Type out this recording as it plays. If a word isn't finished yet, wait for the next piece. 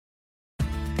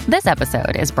This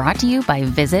episode is brought to you by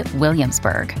Visit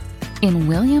Williamsburg. In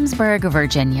Williamsburg,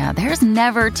 Virginia, there's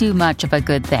never too much of a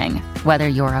good thing. Whether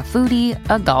you're a foodie,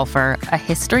 a golfer, a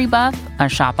history buff, a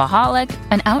shopaholic,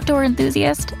 an outdoor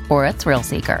enthusiast, or a thrill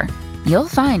seeker, you'll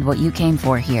find what you came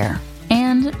for here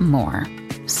and more.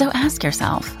 So ask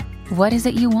yourself, what is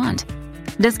it you want?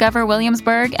 Discover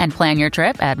Williamsburg and plan your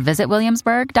trip at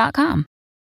visitwilliamsburg.com.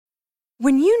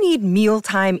 When you need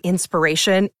mealtime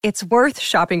inspiration, it's worth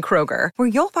shopping Kroger, where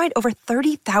you'll find over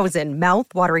 30,000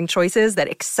 mouth-watering choices that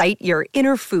excite your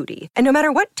inner foodie. And no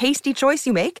matter what tasty choice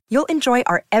you make, you'll enjoy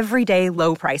our everyday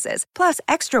low prices, plus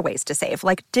extra ways to save,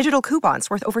 like digital coupons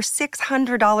worth over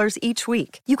 $600 each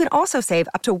week. You can also save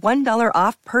up to $1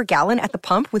 off per gallon at the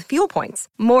pump with fuel points.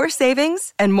 More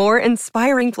savings and more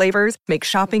inspiring flavors make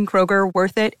shopping Kroger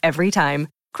worth it every time.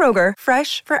 Kroger,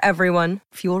 fresh for everyone.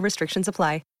 Fuel restrictions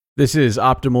apply. This is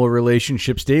Optimal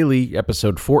Relationships Daily,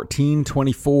 episode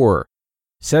 1424,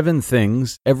 7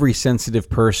 Things Every Sensitive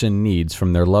Person Needs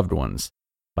from Their Loved Ones,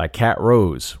 by Kat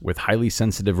Rose with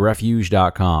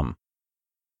HighlySensitiveRefuge.com.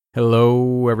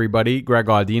 Hello, everybody. Greg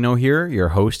Audino here, your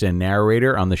host and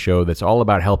narrator on the show that's all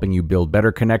about helping you build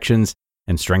better connections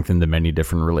and strengthen the many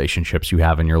different relationships you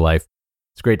have in your life.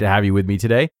 It's great to have you with me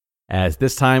today, as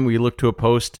this time we look to a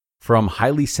post from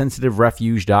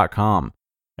HighlySensitiveRefuge.com.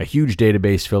 A huge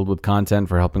database filled with content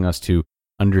for helping us to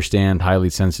understand highly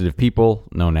sensitive people,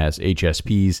 known as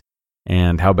HSPs,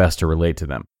 and how best to relate to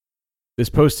them. This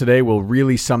post today will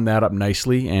really sum that up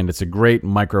nicely, and it's a great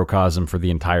microcosm for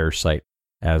the entire site,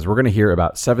 as we're going to hear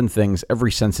about 7 things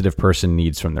every sensitive person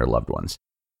needs from their loved ones.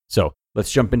 So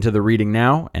let's jump into the reading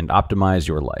now and optimize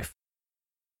your life.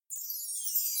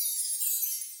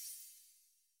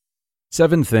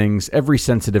 7 things every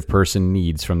sensitive person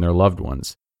needs from their loved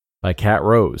ones, by Kat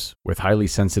Rose with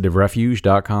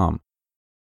HighlySensitiveRefuge.com.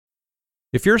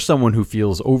 If you're someone who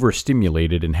feels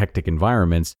overstimulated in hectic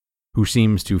environments, who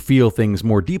seems to feel things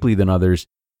more deeply than others,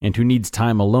 and who needs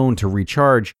time alone to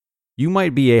recharge, you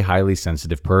might be a highly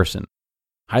sensitive person.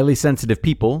 Highly sensitive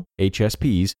people,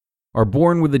 HSPs, are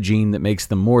born with a gene that makes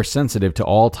them more sensitive to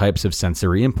all types of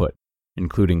sensory input,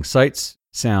 including sights,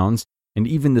 sounds, and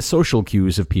even the social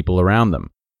cues of people around them.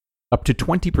 Up to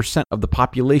 20% of the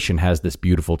population has this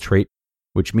beautiful trait,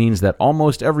 which means that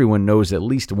almost everyone knows at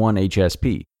least one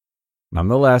HSP.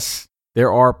 Nonetheless,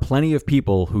 there are plenty of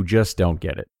people who just don't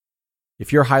get it.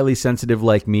 If you're highly sensitive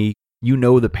like me, you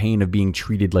know the pain of being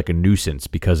treated like a nuisance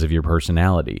because of your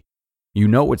personality. You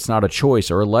know it's not a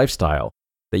choice or a lifestyle,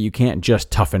 that you can't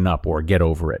just toughen up or get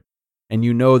over it. And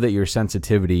you know that your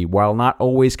sensitivity, while not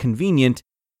always convenient,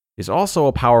 is also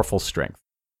a powerful strength.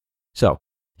 So,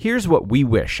 here's what we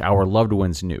wish our loved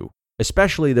ones knew,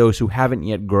 especially those who haven't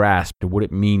yet grasped what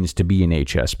it means to be an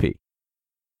HSP.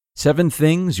 7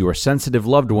 things your sensitive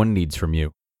loved one needs from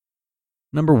you.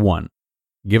 Number 1,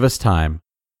 give us time.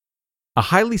 A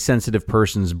highly sensitive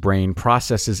person's brain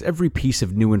processes every piece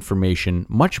of new information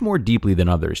much more deeply than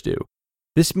others do.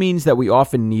 This means that we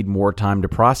often need more time to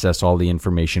process all the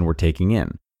information we're taking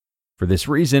in. For this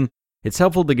reason, it's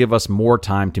helpful to give us more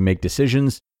time to make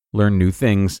decisions, learn new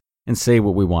things, and say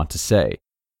what we want to say.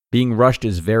 Being rushed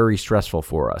is very stressful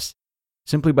for us.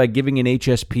 Simply by giving an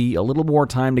HSP a little more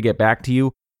time to get back to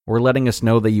you, or letting us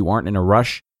know that you aren't in a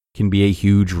rush, can be a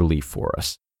huge relief for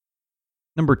us.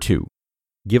 Number 2,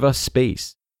 give us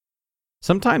space.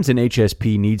 Sometimes an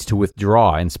HSP needs to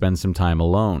withdraw and spend some time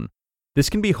alone.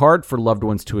 This can be hard for loved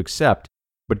ones to accept,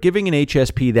 but giving an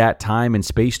HSP that time and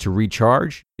space to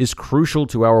recharge is crucial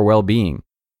to our well-being.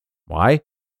 Why?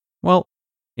 Well,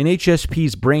 an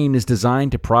HSP's brain is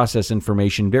designed to process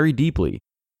information very deeply,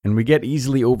 and we get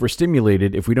easily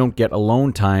overstimulated if we don't get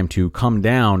alone time to come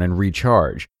down and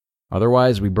recharge.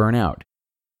 Otherwise, we burn out.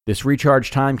 This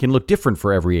recharge time can look different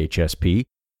for every HSP.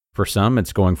 For some,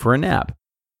 it's going for a nap.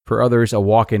 For others, a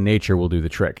walk in nature will do the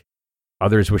trick.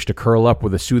 Others wish to curl up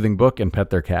with a soothing book and pet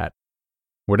their cat.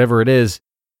 Whatever it is,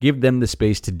 give them the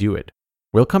space to do it.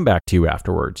 We'll come back to you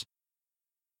afterwards.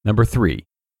 Number 3,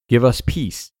 give us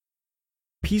peace.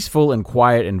 Peaceful and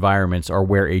quiet environments are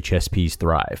where HSPs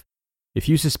thrive. If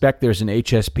you suspect there's an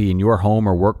HSP in your home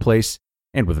or workplace,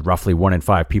 and with roughly 1 in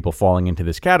 5 people falling into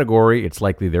this category, it's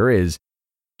likely there is,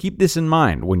 keep this in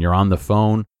mind when you're on the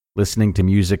phone, listening to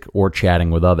music, or chatting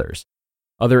with others.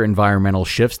 Other environmental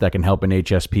shifts that can help an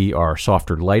HSP are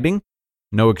softer lighting,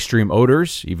 no extreme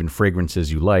odors, even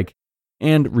fragrances you like,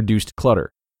 and reduced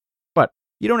clutter. But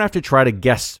you don't have to try to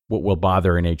guess what will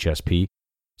bother an HSP.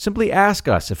 Simply ask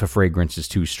us if a fragrance is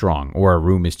too strong or a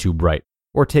room is too bright,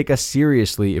 or take us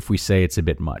seriously if we say it's a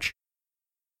bit much.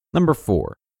 Number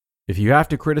 4, if you have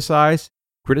to criticize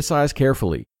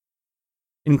carefully.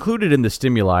 Included in the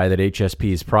stimuli that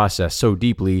HSPs process so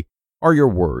deeply are your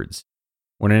words.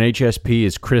 When an HSP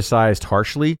is criticized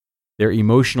harshly, their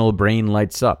emotional brain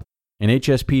lights up, and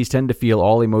HSPs tend to feel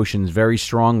all emotions very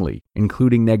strongly,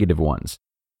 including negative ones.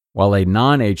 While a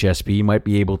non-HSP might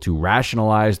be able to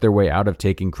rationalize their way out of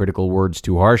taking critical words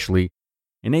too harshly,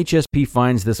 an HSP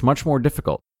finds this much more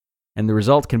difficult, and the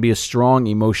result can be a strong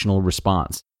emotional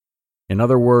response. In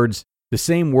other words, the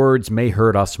same words may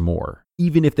hurt us more,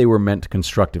 even if they were meant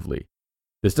constructively.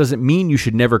 This doesn't mean you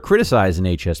should never criticize an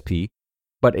HSP,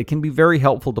 but it can be very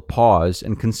helpful to pause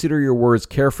and consider your words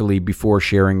carefully before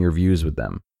sharing your views with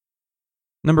them.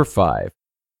 Number 5,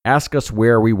 ask us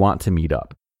where we want to meet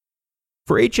up.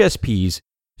 For HSPs,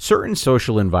 certain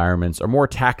social environments are more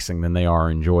taxing than they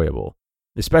are enjoyable,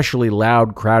 especially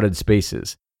loud, crowded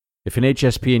spaces. If an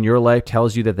HSP in your life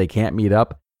tells you that they can't meet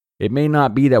up, it may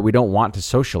not be that we don't want to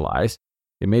socialize.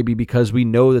 It may be because we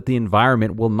know that the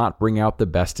environment will not bring out the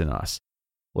best in us.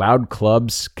 Loud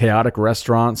clubs, chaotic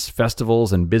restaurants,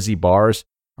 festivals, and busy bars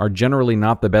are generally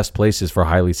not the best places for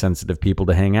highly sensitive people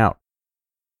to hang out.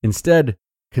 Instead,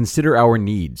 consider our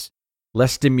needs.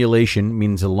 Less stimulation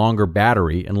means a longer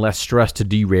battery and less stress to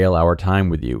derail our time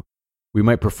with you. We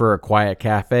might prefer a quiet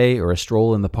cafe or a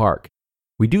stroll in the park.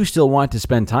 We do still want to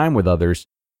spend time with others,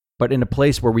 but in a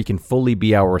place where we can fully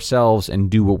be ourselves and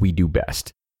do what we do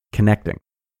best, connecting.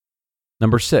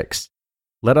 Number 6,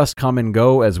 let us come and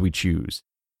go as we choose.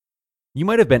 You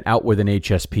might have been out with an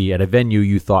HSP at a venue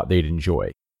you thought they'd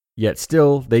enjoy, yet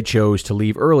still they chose to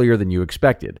leave earlier than you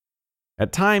expected.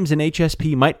 At times, an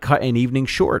HSP might cut an evening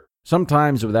short,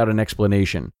 sometimes without an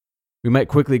explanation. We might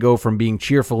quickly go from being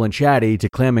cheerful and chatty to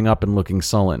clamming up and looking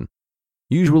sullen.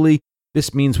 Usually,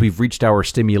 this means we've reached our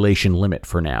stimulation limit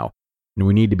for now, and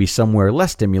we need to be somewhere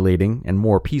less stimulating and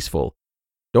more peaceful.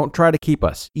 Don't try to keep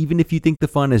us, even if you think the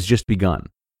fun has just begun.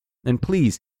 And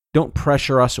please, don't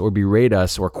pressure us or berate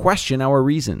us or question our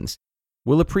reasons.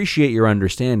 We'll appreciate your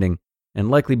understanding and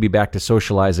likely be back to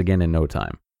socialize again in no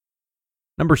time.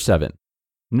 Number 7,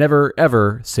 never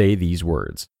ever say these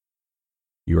words.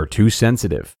 You are too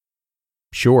sensitive.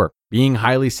 Sure, being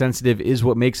highly sensitive is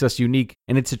what makes us unique,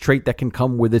 and it's a trait that can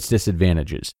come with its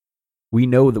disadvantages. We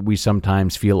know that we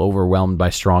sometimes feel overwhelmed by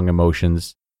strong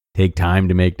emotions, take time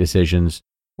to make decisions,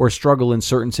 or struggle in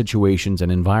certain situations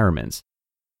and environments.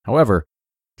 However,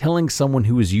 telling someone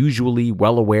who is usually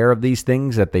well aware of these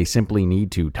things that they simply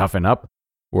need to toughen up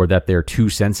or that they're too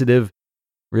sensitive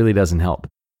really doesn't help.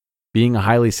 Being a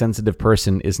highly sensitive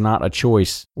person is not a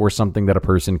choice or something that a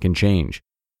person can change.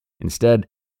 Instead,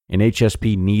 an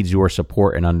HSP needs your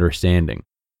support and understanding.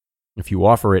 If you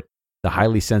offer it, the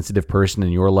highly sensitive person in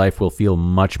your life will feel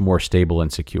much more stable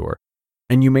and secure,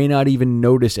 and you may not even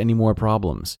notice any more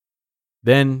problems.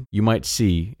 Then you might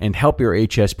see, and help your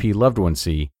HSP loved one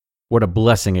see, what a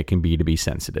blessing it can be to be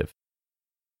sensitive.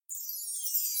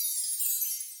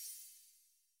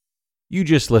 You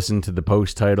just listened to the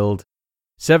post titled,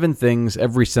 7 Things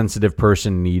Every Sensitive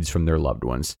Person Needs from Their Loved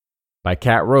Ones, by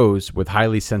Kat Rose with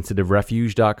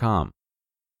HighlySensitiveRefuge.com.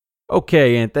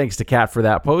 Okay, and thanks to Kat for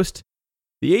that post.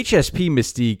 The HSP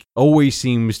mystique always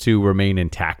seems to remain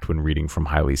intact when reading from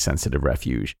Highly Sensitive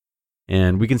Refuge,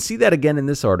 and we can see that again in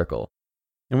this article.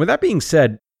 And with that being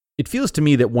said, it feels to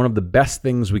me that one of the best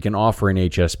things we can offer an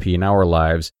HSP in our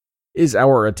lives is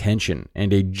our attention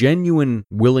and a genuine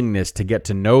willingness to get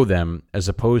to know them as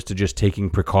opposed to just taking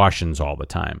precautions all the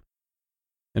time.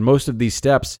 In most of these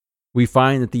steps, we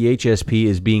find that the HSP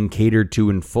is being catered to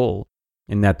in full,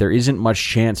 and that there isn't much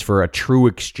chance for a true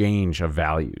exchange of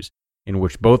values in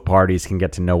which both parties can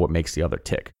get to know what makes the other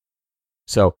tick.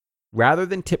 So rather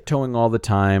than tiptoeing all the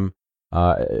time,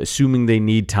 assuming they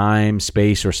need time,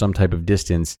 space, or some type of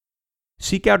distance,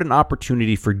 seek out an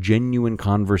opportunity for genuine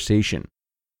conversation.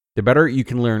 The better you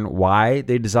can learn why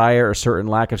they desire a certain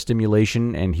lack of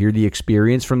stimulation and hear the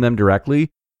experience from them directly,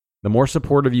 the more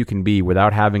supportive you can be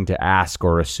without having to ask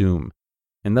or assume,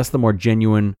 and thus the more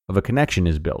genuine of a connection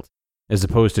is built, as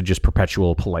opposed to just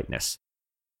perpetual politeness.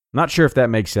 Not sure if that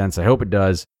makes sense. I hope it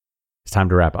does. It's time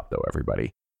to wrap up, though,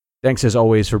 everybody. Thanks, as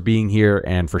always, for being here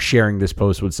and for sharing this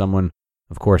post with someone.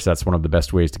 Of course, that's one of the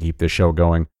best ways to keep this show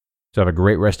going. So have a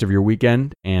great rest of your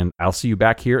weekend, and I'll see you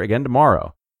back here again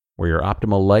tomorrow, where your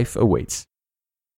optimal life awaits.